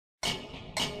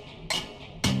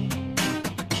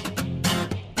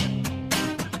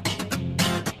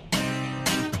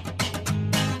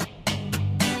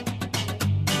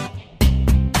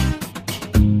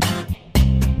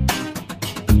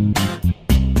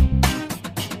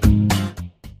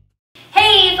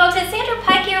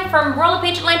from Royal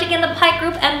Beach Atlantic in the Pike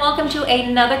Group, and welcome to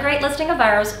another great listing of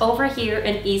ours over here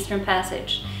in Eastern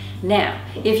Passage. Now,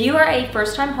 if you are a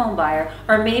first-time home buyer,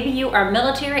 or maybe you are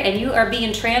military and you are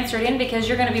being transferred in because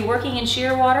you're going to be working in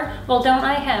Shearwater, well, don't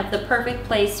I have the perfect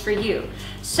place for you?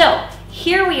 So,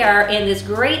 here we are in this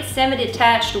great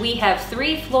semi-detached. We have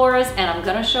 3 floors, and I'm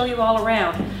going to show you all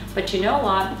around. But you know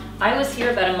what? I was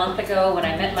here about a month ago when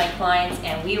I met my clients,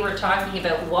 and we were talking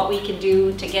about what we can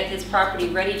do to get this property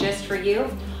ready just for you.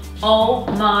 Oh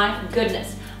my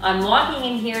goodness. I'm walking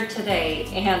in here today,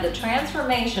 and the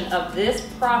transformation of this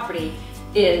property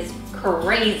is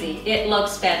crazy. It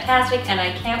looks fantastic, and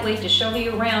I can't wait to show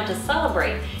you around to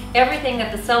celebrate everything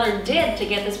that the seller did to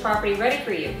get this property ready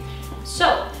for you.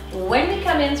 So, when we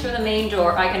come in through the main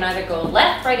door, I can either go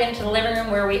left right into the living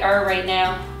room where we are right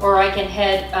now, or I can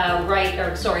head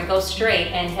go straight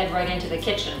and head right into the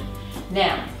kitchen.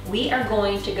 Now, we are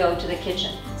going to go to the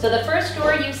kitchen. So the first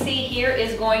door you see here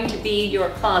is going to be your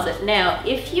closet. Now,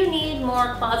 if you need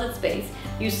more closet space,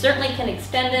 you certainly can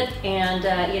extend it, and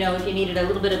if you needed a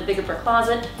little bit of bigger for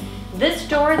closet. This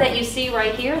door that you see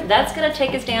right here, that's gonna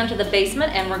take us down to the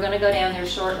basement, and we're gonna go down there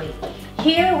shortly.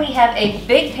 Here we have a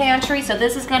big pantry, so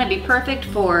this is gonna be perfect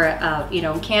for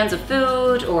cans of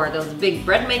food or those big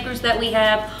bread makers that we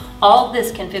have. All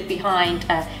this can fit behind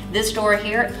this door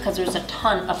here because there's a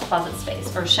ton of closet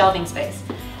space or shelving space.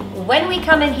 When we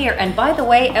come in here, and by the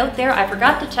way, out there, I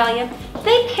forgot to tell you,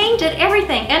 they painted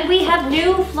everything, and we have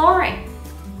new flooring.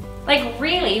 Like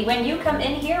really, when you come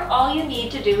in here, all you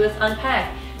need to do is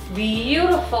unpack.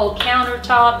 Beautiful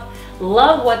countertop.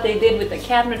 Love what they did with the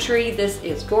cabinetry. This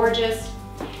is gorgeous.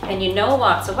 And you know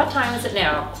what? So what time is it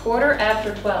now?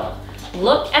 12:15.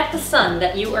 Look at the sun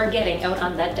that you are getting out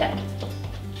on that deck.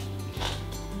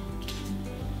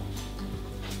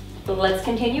 Let's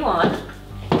continue on.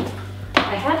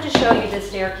 I had to show you this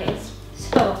staircase.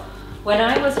 So when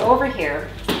I was over here,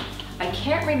 I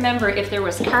can't remember if there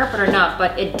was carpet or not,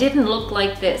 but it didn't look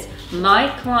like this. My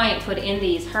client put in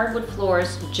these hardwood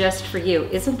floors just for you.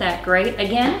 Isn't that great?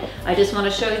 Again, I just want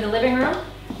to show you the living room.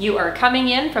 You are coming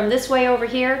in from this way over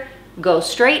here, go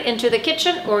straight into the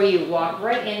kitchen, or you walk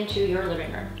right into your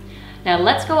living room. Now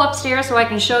let's go upstairs so I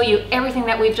can show you everything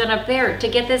that we've done up there to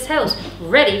get this house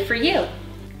ready for you.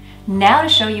 Now to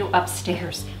show you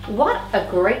upstairs. What a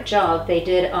great job they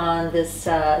did on this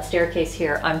staircase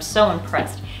here. I'm so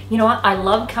impressed. You know what? I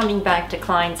love coming back to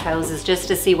clients' houses just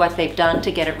to see what they've done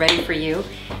to get it ready for you.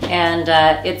 And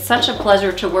it's such a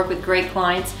pleasure to work with great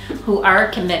clients who are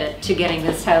committed to getting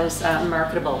this house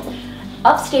marketable.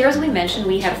 Upstairs, we mentioned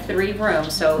we have 3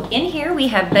 rooms. So in here we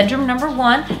have bedroom number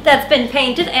 1 that's been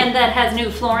painted and that has new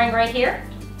flooring right here.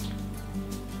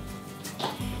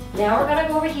 Now we're gonna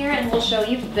go over here and we'll show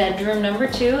you bedroom number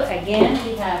 2. Again,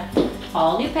 we have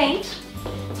all new paint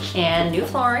and new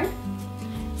flooring.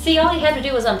 See, all you have to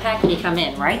do is unpack when you come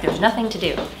in, right? There's nothing to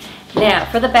do. Now,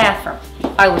 for the bathroom,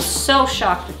 I was so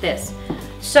shocked at this.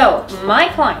 So, my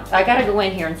client, I gotta go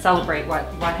in here and celebrate what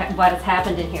has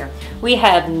happened in here. We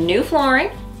have new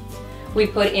flooring, we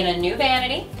put in a new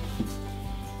vanity,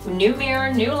 new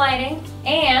mirror, new lighting,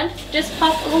 and just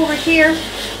pop over here,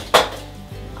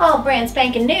 all brand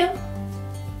spanking new.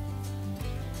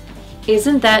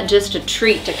 Isn't that just a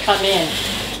treat to come in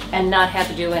and not have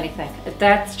to do anything?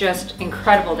 That's just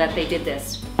incredible that they did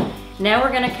this. Now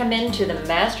we're gonna come into the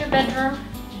master bedroom,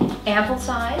 ample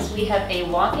size. We have a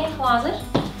walk-in closet.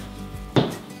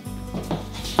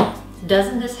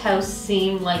 Doesn't this house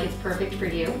seem like it's perfect for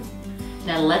you?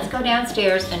 Now let's go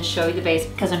downstairs and show you the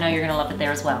basement, because I know you're gonna love it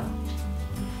there as well.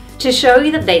 To show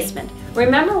you the basement,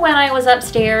 remember when I was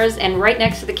upstairs and right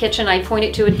next to the kitchen I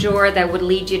pointed to a door that would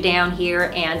lead you down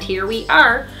here, and here we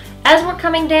are. As we're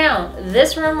coming down,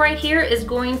 this room right here is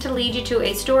going to lead you to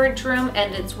a storage room,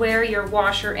 and it's where your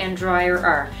washer and dryer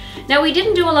are. Now we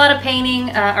didn't do a lot of painting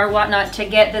or whatnot to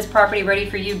get this property ready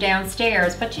for you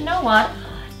downstairs, but you know what?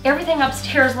 Everything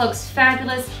upstairs looks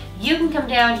fabulous. You can come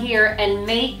down here and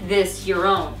make this your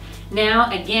own.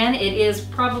 Now, again, it is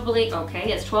probably,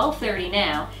 okay, it's 12:30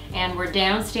 now, and we're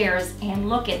downstairs, and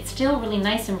look, it's still really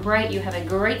nice and bright. You have a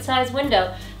great size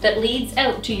window that leads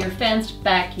out to your fenced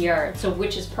backyard, so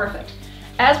which is perfect.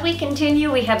 As we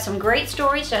continue, we have some great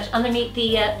storage just underneath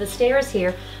the stairs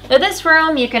here. Now this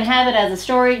room, you can have it as a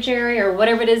storage area or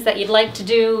whatever it is that you'd like to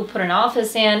do, put an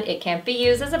office in. It can't be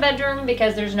used as a bedroom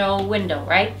because there's no window,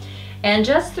 right? And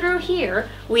just through here,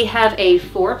 we have a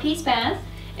 4-piece bath.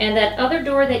 And that other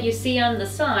door that you see on the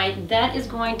side, that is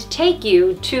going to take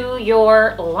you to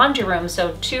your laundry room,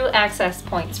 so 2 access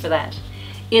points for that.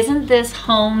 Isn't this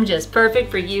home just perfect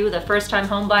for you, the first-time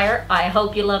home buyer? I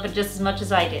hope you love it just as much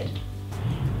as I did.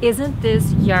 Isn't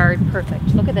this yard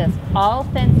perfect? Look at this, all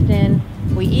fenced in,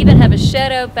 We even have a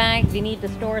shed out back if you need to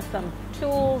store some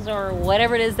tools or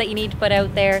whatever it is that you need to put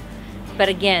out there. But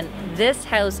again, this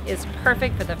house is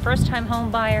perfect for the first-time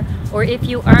home buyer, or if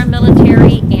you are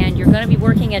military and you're going to be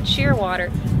working at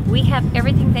Shearwater, we have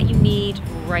everything that you need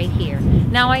right here.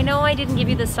 Now I know I didn't give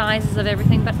you the sizes of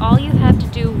everything, but all you have to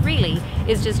do really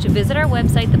is just to visit our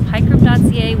website,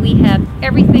 thepikegroup.ca. We have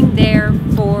everything there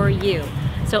for you.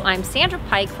 So I'm Sandra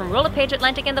Pike from Relocated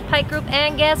Atlantic and the Pike Group,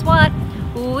 and guess what?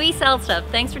 We sell stuff.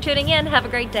 Thanks for tuning in. Have a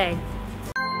great day.